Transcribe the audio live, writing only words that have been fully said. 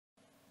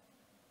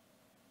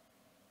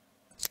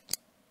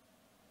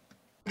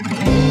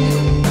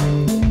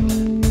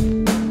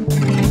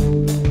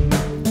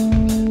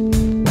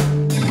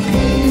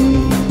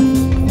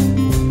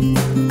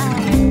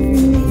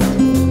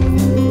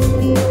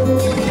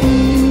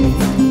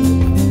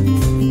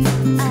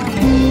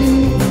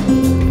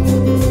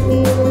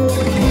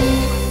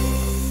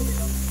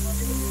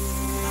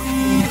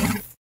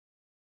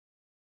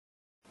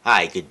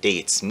Hi, good day,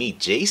 it's me,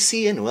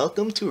 Jaycee, and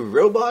welcome to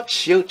Robot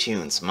Show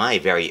Tunes, my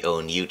very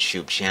own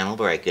YouTube channel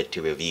where I get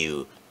to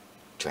review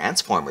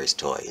Transformers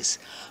toys,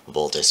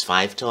 Voltus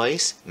 5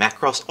 toys,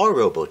 Macross or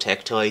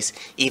Robotech toys,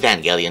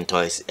 Evangelion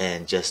toys,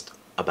 and just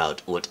about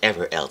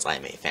whatever else I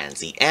may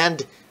fancy.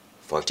 And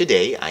for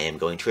today, I am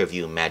going to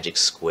review Magic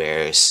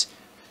Square's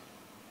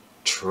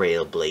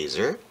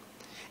Trailblazer,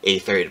 a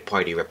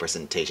third-party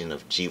representation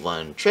of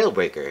G1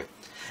 Trailbreaker.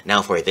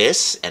 Now for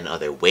this and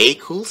other way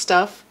cool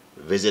stuff,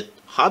 visit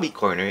Hobby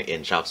Korner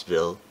in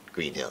Shoppesville,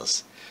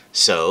 Greenhills.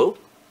 So,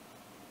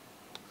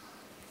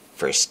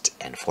 first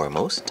and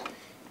foremost,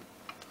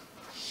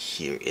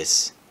 here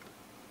is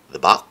the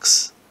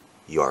box,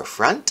 your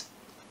front,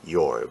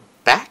 your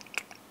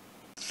back,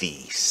 the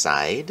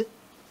side,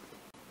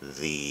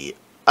 the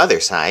other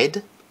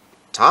side,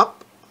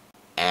 top,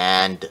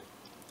 and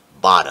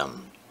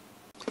bottom.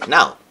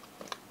 Now,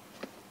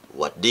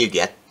 what do you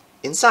get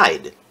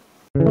inside?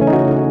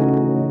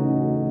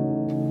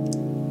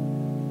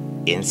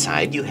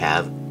 Inside you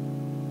have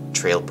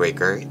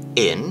Trailbreaker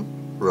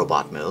in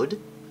robot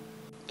mode.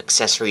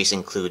 Accessories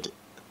include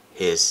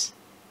his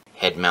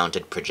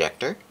head-mounted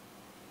projector,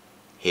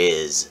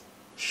 his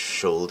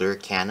shoulder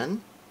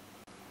cannon,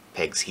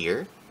 pegs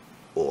here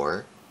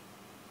or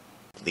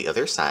the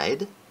other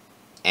side,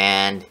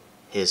 and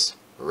his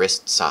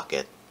wrist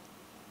socket,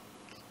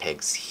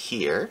 pegs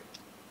here.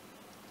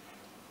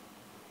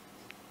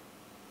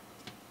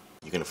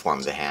 You can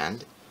form the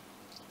hand,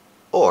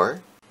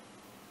 or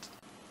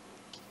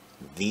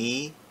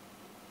the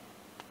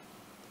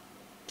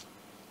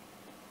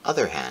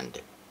other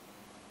hand.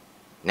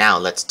 Now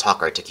let's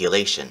talk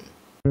articulation.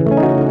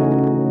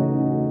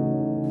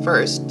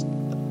 First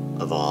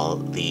of all,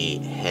 the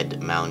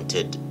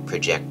head-mounted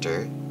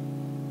projector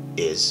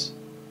is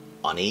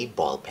on a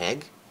ball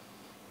peg.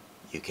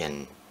 You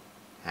can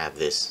have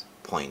this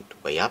point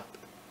way up,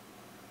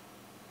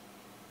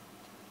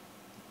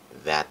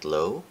 that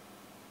low,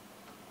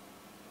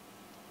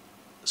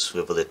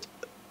 swivel it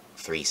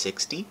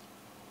 360,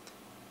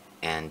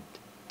 and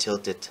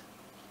tilt it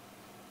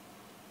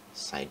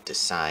side to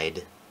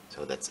side,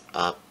 so that's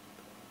up,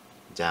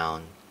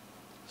 down,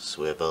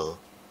 swivel,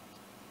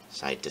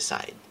 side to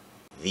side.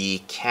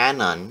 The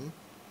cannon,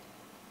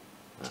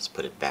 let's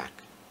put it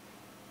back,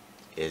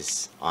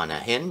 is on a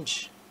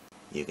hinge.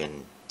 You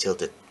can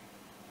tilt it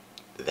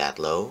that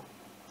low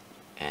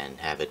and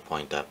have it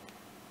point up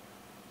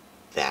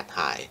that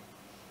high.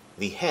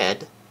 The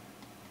head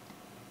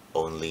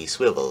only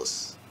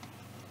swivels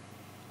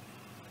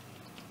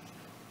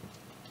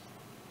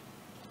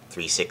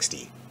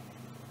 360.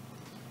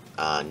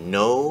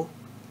 No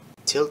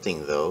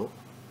tilting though,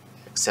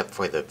 except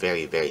for the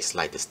very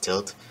slightest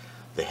tilt.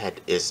 The head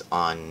is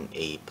on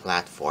a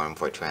platform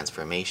for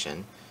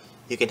transformation.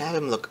 You can have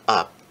him look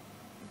up,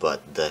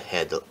 but the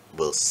head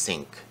will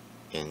sink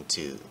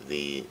into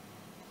the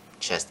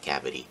chest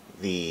cavity.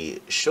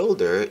 The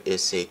shoulder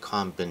is a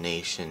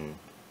combination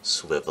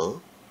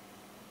swivel.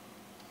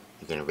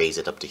 You can raise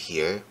it up to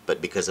here,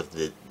 but because of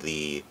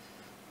the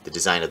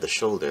design of the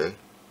shoulder,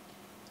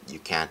 you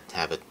can't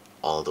have it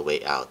all the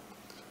way out.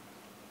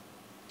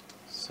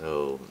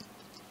 So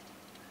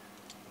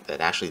that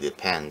actually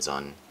depends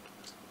on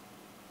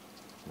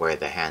where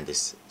the hand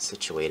is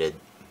situated,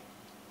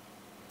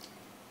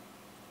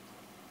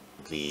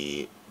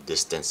 the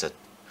distance at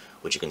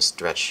which you can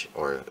stretch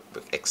or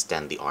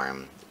extend the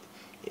arm.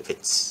 If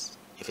it's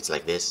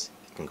like this,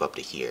 it can go up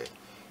to here.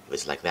 If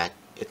it's like that,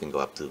 it can go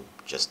up to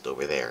just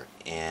over there.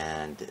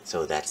 And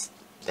so that's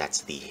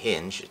the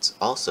hinge. It's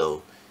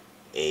also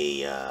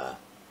a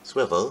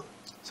swivel,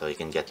 so you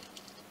can get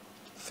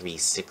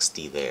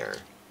 360 there.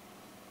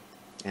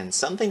 And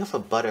something of a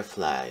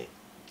butterfly,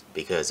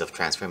 because of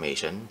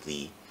transformation,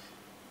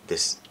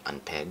 this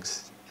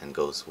unpegs and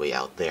goes way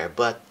out there,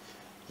 but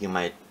you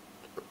might,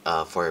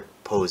 for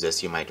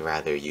poses, you might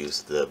rather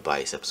use the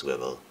bicep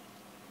swivel.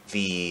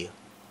 The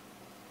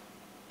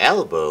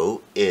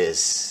elbow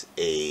is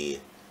a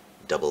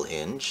double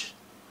hinge.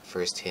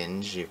 First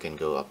hinge, you can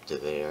go up to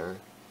there.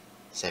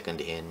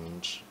 Second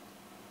hinge,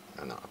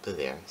 oh no, up to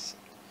there.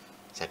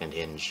 Second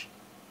hinge,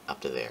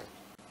 up to there.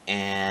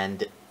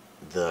 And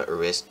the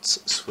wrists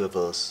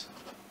swivels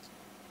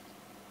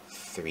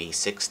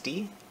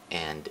 360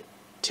 and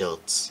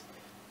tilts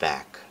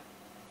back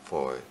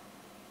for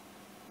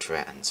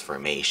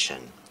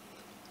transformation.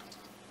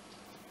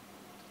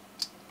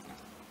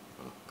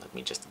 Let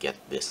me just get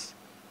this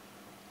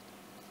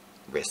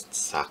wrist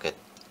socket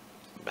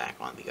back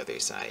on the other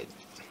side.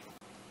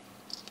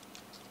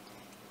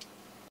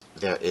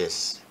 There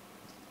is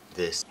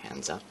this,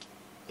 hands up,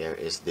 there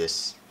is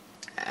this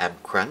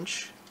ab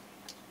crunch.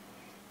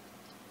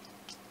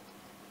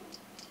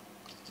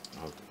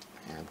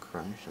 Ab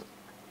crunch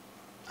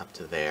up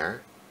to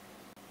there,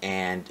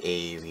 and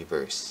a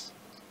reverse.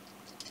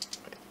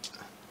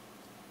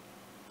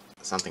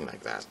 Something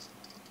like that.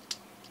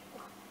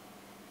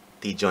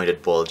 The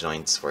jointed ball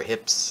joints for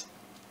hips.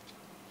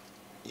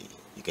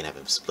 You can have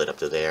them split up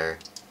to there,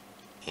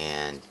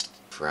 and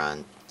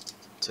front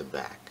to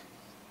back.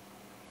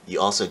 You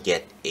also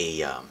get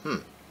a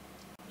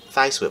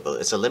thigh swivel.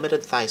 It's a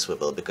limited thigh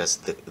swivel because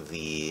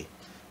the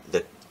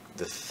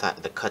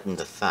cut in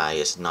the thigh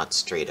is not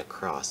straight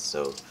across,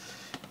 so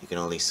you can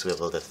only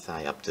swivel the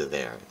thigh up to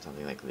there,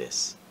 something like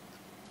this.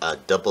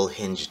 Double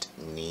hinged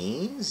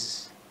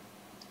knees.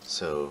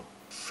 So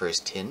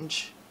first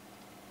hinge,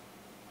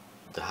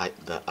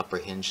 the upper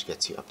hinge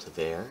gets you up to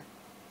there,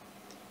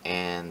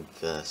 and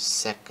the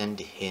second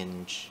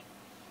hinge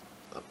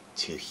up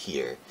to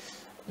here.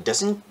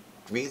 Doesn't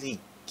really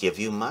give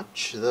you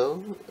much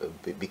though,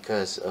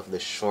 because of the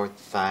short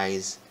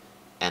thighs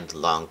and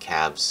long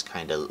calves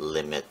kind of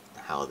limit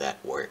how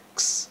that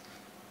works.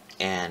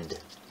 And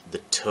the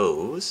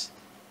toes,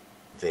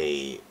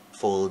 they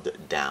fold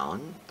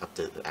down up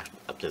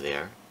to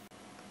there.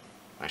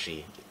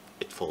 Actually,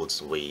 it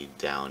folds way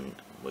down,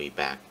 way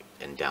back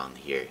and down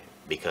here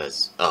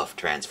because of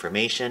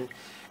transformation,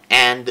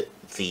 and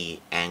the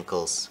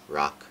ankles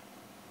rock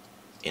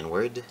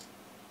inward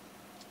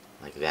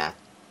like that,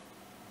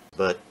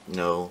 but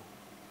no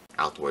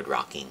outward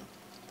rocking.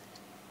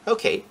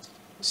 Okay,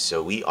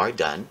 so we are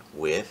done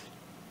with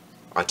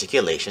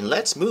articulation.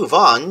 Let's move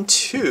on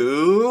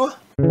to...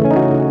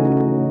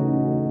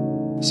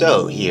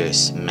 So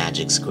here's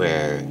Magic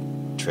Square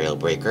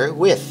Trailbreaker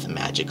with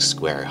Magic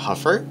Square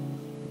Huffer,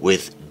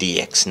 with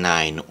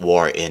DX9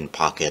 War in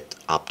Pocket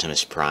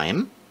Optimus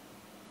Prime,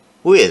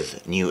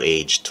 with New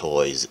Age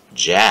Toys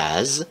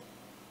Jazz,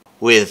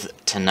 with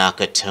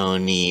Tanaka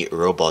Tony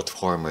Robot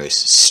Formers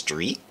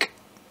Streak,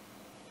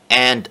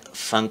 and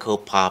Funko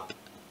Pop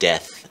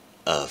Death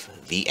of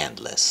the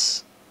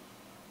Endless.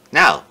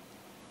 Now,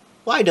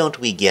 why don't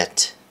we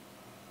get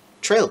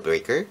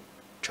Trailbreaker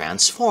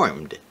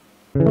transformed?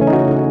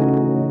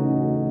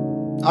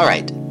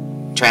 Alright,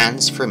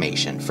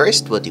 transformation.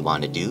 First, what you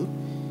want to do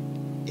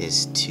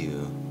is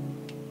to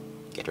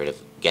get rid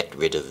of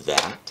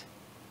that,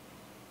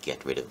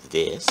 get rid of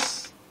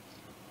this,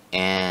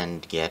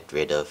 and get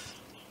rid of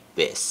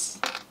this.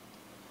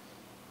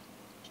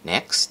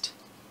 Next,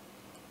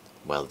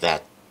 well,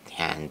 that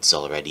hand's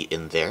already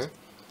in there.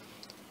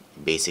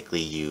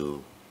 Basically,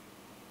 you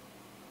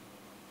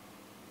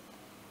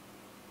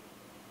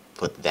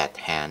put that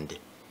hand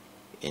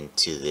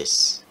into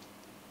this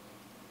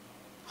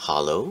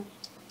hollow,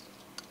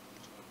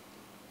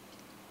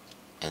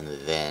 and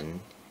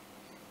then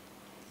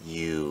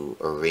you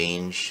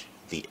arrange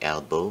the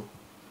elbow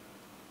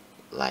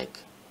like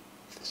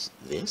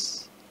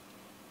this.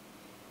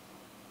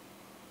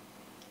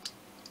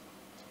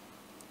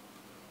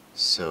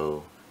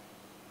 So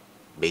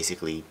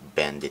basically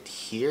bend it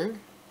here,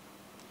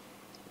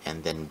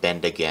 and then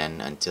bend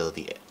again until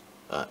the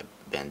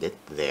bend it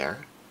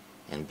there,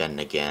 and bend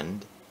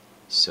again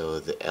so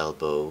the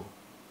elbow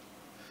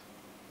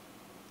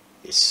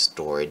is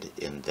stored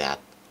in that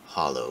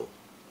hollow.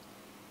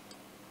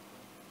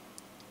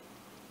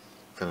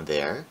 From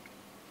there,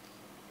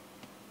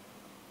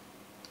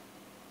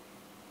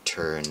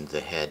 turn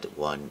the head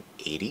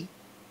 180,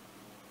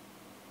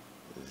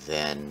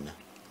 then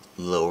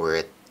lower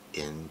it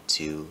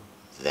into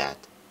that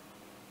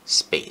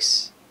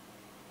space.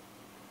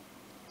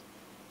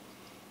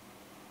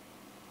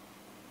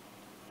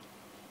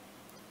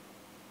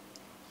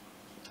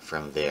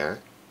 From there,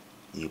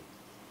 you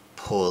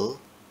pull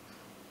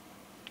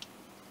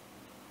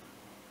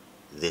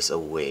this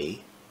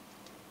away.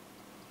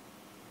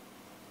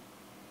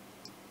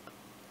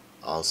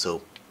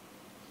 Also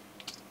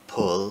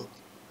pull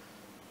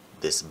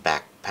this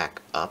backpack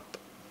up,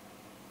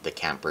 the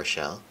camper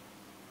shell,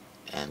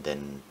 and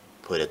then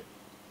put it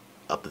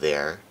up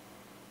there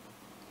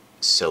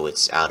so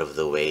it's out of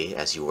the way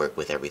as you work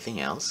with everything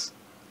else.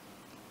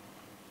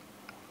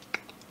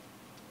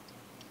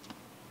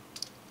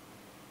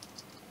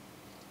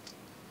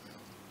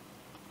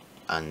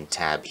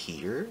 Untab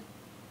here,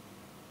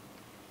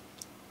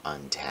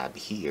 untab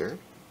here,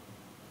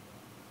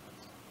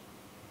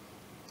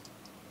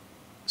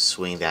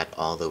 swing that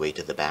all the way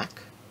to the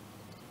back,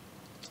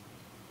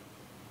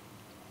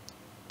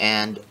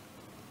 and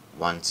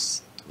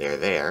once they're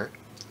there,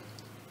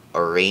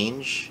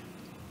 arrange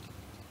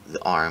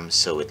the arms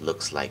so it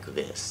looks like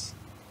this.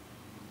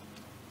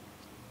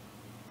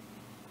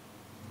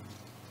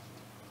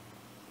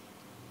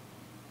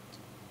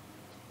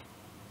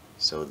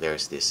 So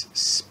there's this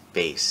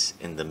space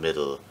in the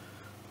middle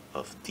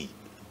of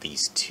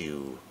these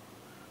two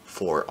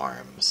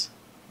forearms,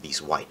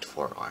 these white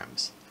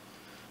forearms.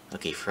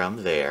 Okay,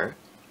 from there,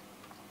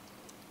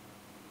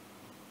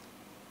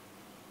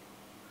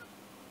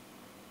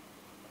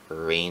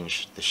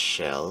 arrange the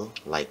shell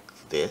like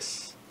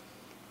this,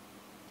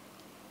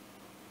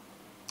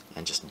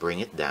 and just bring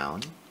it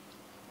down,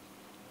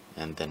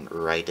 and then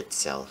right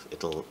itself.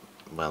 It'll,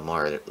 well,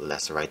 more or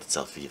less right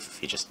itself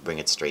if you just bring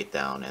it straight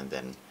down, and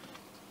then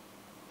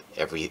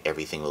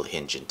everything will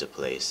hinge into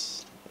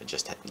place.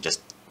 Just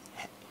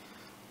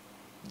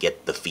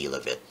get the feel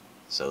of it.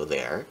 So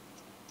there.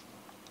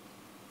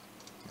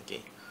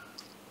 Okay,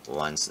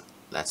 once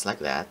that's like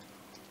that,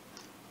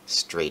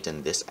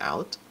 straighten this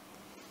out.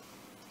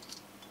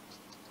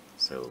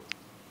 So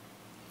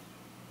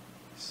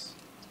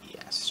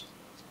yes,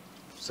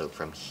 so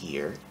from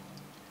here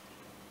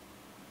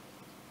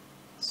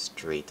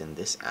straighten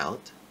this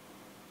out.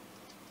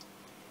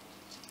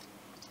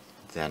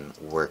 Then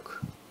work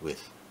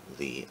with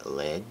the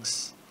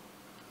legs.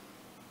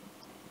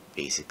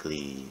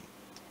 Basically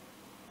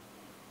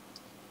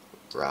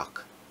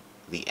rock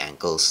the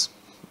ankles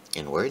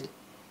inward.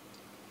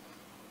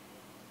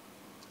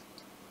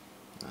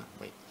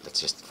 Wait, let's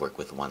just work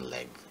with one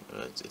leg.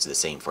 It's the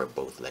same for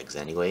both legs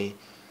anyway.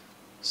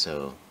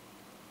 So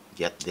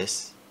get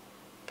this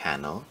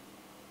panel,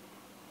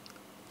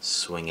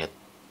 swing it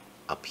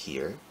up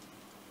here.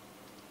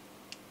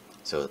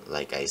 So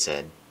like I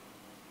said,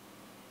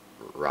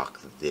 rock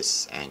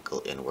this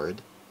ankle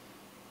inward,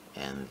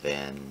 and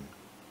then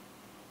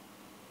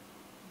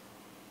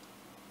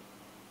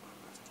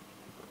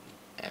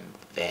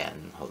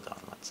hold on,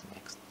 what's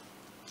next?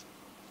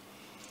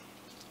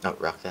 Oh,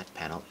 rock that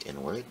panel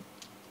inward,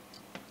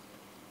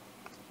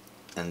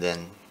 and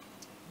then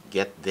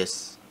get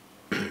this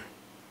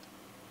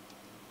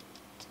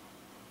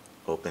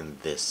open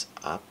this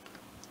up.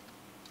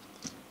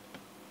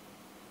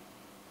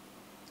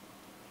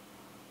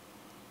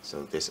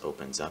 So this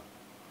opens up.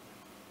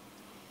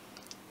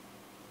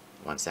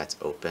 Once that's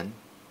open,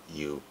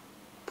 you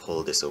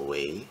pull this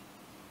away,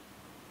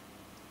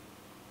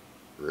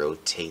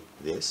 rotate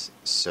this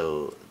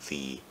so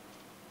the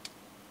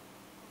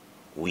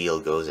wheel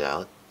goes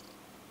out.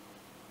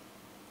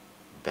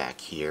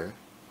 Back here,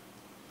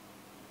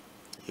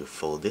 you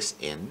fold this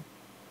in,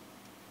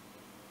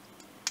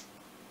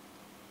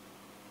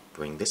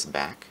 bring this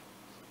back,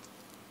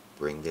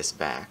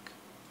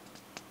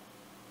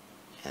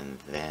 and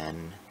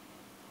then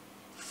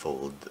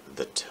fold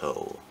the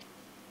toe.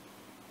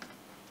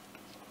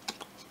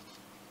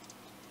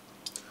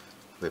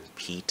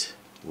 Repeat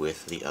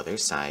with the other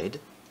side.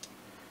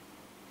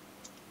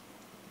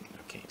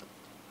 Okay.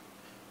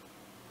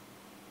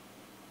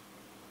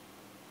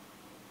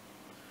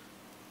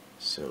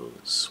 So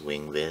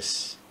swing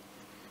this,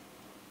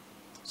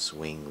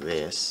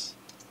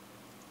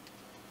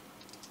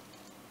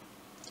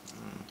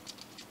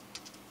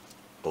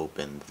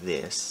 open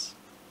this,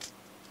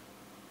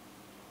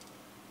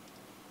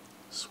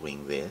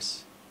 swing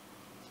this,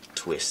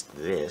 twist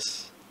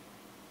this,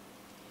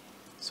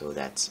 so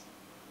that's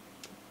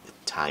the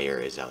tire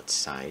is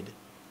outside,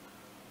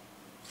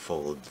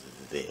 fold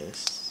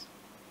this,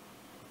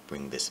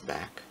 bring this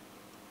back,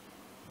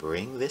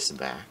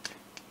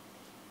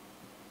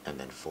 and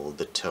then fold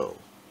the toe.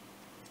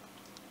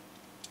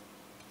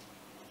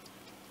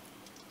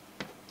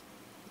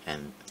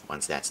 And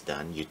once that's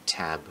done, you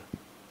tab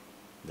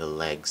the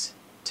legs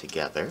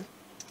together.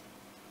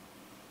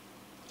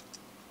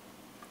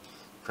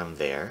 From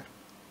there,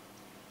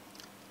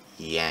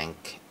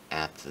 yank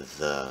at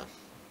the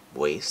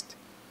waist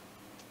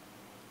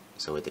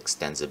so it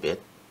extends a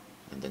bit,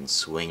 and then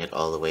swing it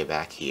all the way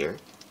back here.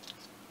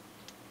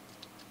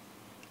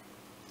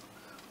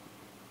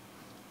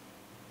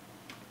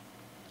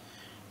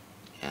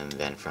 And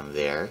then from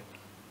there,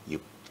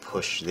 you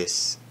push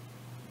this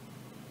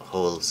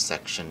whole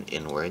section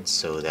inward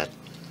so that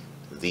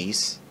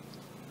these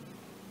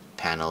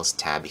panels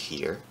tab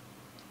here.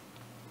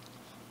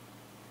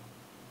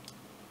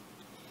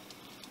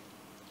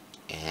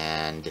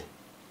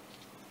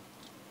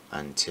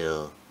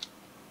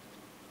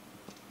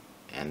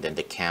 And then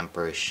the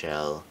camper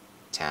shell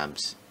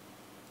tabs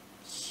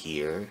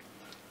here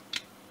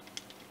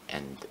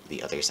and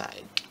the other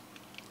side.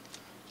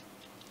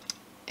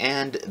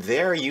 And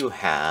there you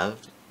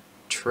have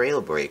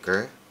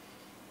Trailbreaker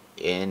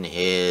in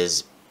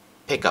his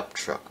pickup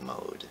truck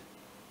mode.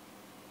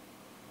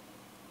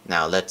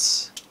 Now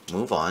let's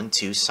move on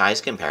to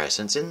size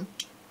comparisons in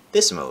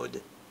this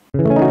mode.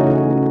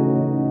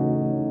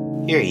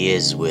 Here he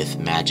is with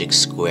Magic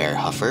Square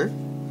Huffer,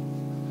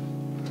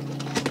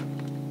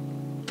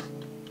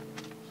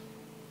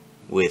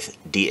 with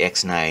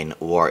DX9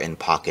 War in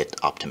Pocket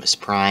Optimus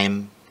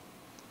Prime,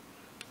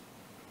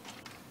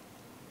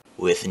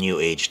 with New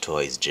Age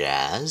Toys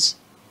Jazz,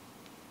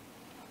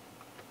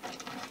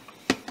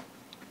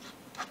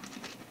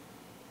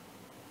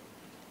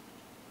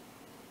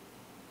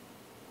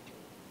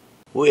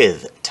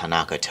 with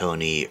Tanaka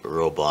Tony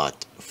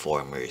Robot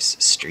Formers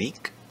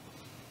Streak,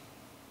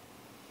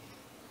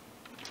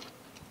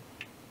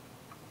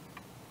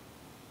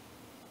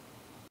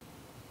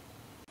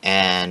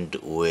 and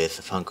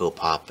with Funko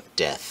Pop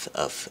Death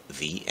of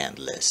the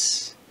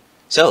Endless.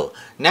 So,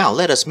 now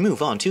let us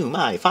move on to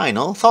my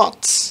final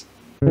thoughts.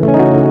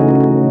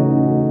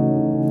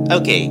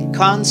 Okay,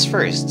 cons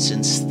first.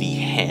 Since the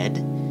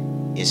head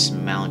is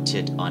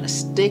mounted on a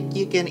stick,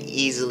 you can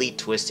easily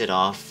twist it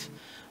off,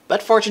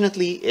 but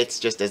fortunately it's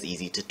just as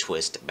easy to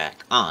twist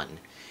back on.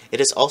 It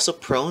is also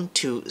prone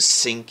to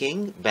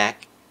sinking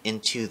back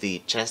into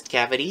the chest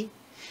cavity,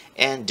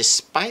 and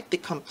despite the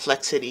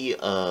complexity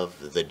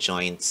of the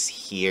joints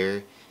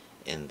here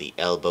in the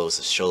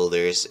elbows,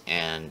 shoulders,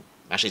 and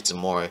actually it's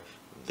more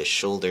the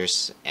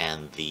shoulders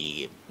and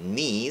the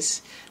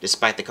knees,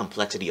 despite the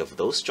complexity of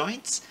those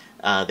joints,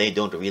 they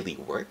don't really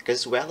work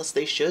as well as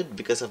they should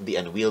because of the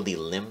unwieldy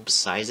limb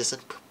sizes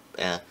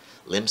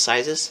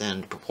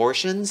and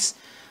proportions.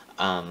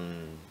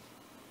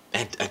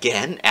 And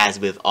again, as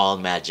with all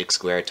Magic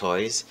Square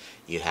toys,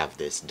 you have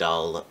this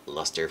dull,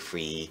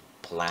 luster-free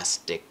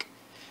plastic,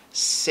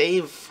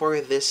 save for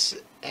this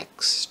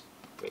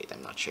wait,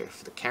 I'm not sure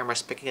if the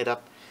camera's picking it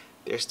up.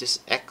 There's this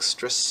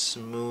extra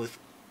smooth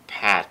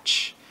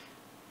patch.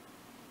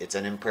 It's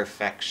an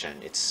imperfection.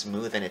 It's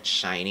smooth and it's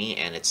shiny,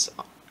 and it's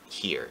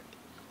here.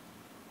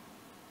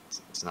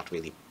 It's not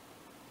really...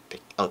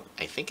 Oh,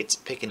 I think it's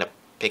picking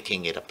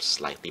it up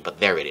slightly, but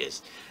there it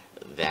is.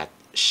 That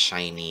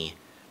shiny,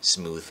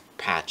 smooth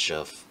patch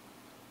of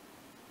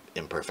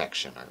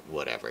imperfection or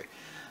whatever.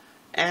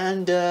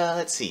 And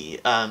let's see.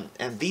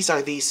 And these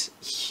are these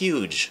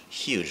huge,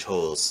 huge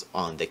holes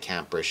on the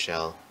camper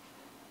shell.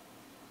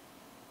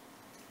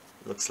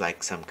 Looks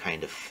like some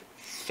kind of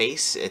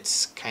face.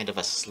 It's kind of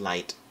a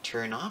slight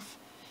turn-off.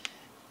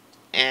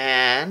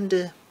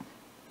 And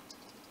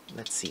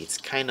let's see, it's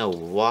kind of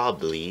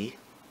wobbly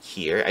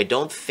here. I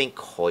don't think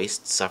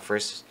Hoist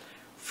suffers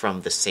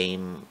from the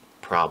same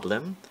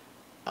problem.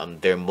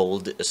 Their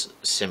mold is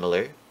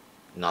similar.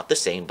 Not the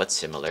same, but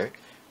similar.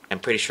 I'm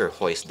pretty sure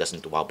Hoist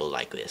doesn't wobble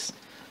like this.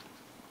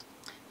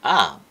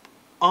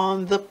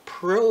 On the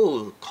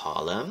Pro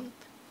column,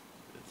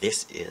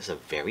 this is a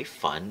very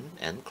fun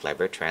and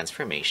clever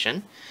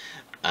transformation.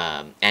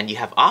 And you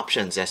have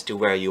options as to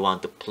where you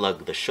want to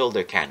plug the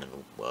shoulder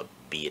cannon,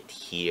 be it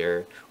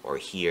here or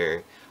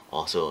here.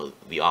 Also,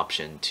 the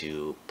option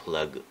to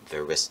plug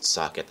the wrist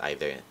socket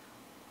either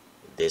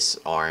this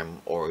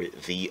arm or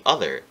the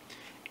other.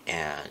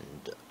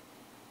 And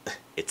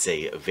it's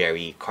a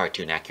very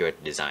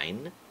cartoon-accurate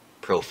design,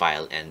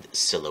 profile and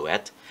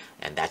silhouette,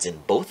 and that's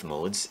in both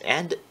modes.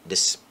 And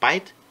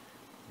despite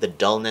the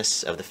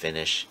dullness of the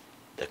finish,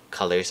 the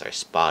colors are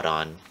spot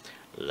on.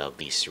 Love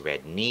these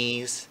red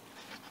knees.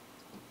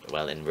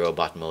 Well, in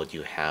robot mode,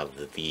 you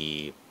have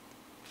the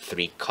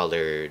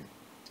three-colored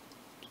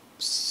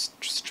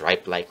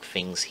stripe-like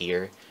things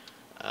here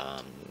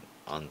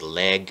on the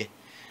leg.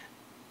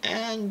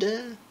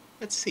 And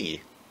let's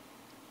see.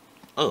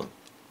 Oh,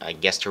 I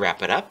guess to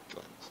wrap it up,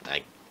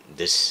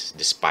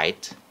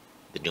 despite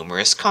the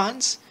numerous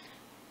cons,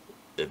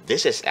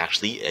 this is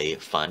actually a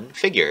fun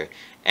figure.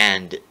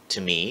 And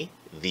to me,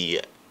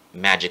 the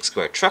Magic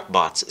Square truck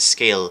bots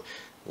scale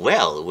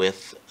well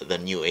with the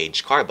New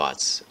Age car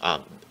bots.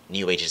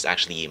 New Age is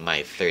actually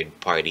my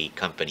third-party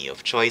company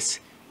of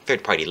choice,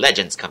 third-party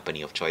Legends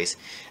company of choice,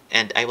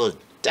 and I will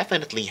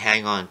definitely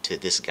hang on to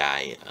this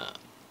guy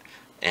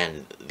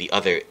and the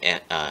other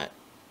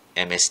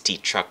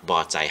MST truck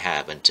bots I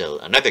have until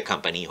another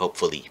company,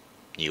 hopefully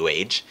New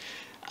Age,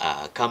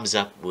 comes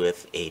up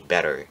with a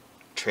better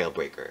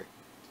Trailbreaker.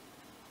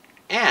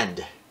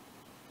 And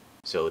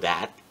so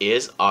that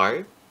is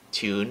our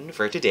tune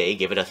for today.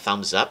 Give it a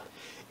thumbs up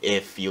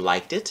if you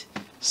liked it.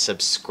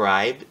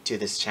 Subscribe to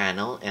this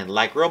channel and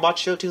like Robot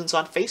Show Tunes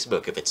on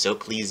Facebook if it so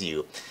please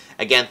you.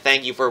 Again,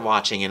 thank you for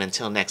watching, and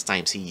until next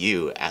time, see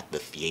you at the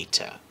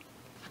theater.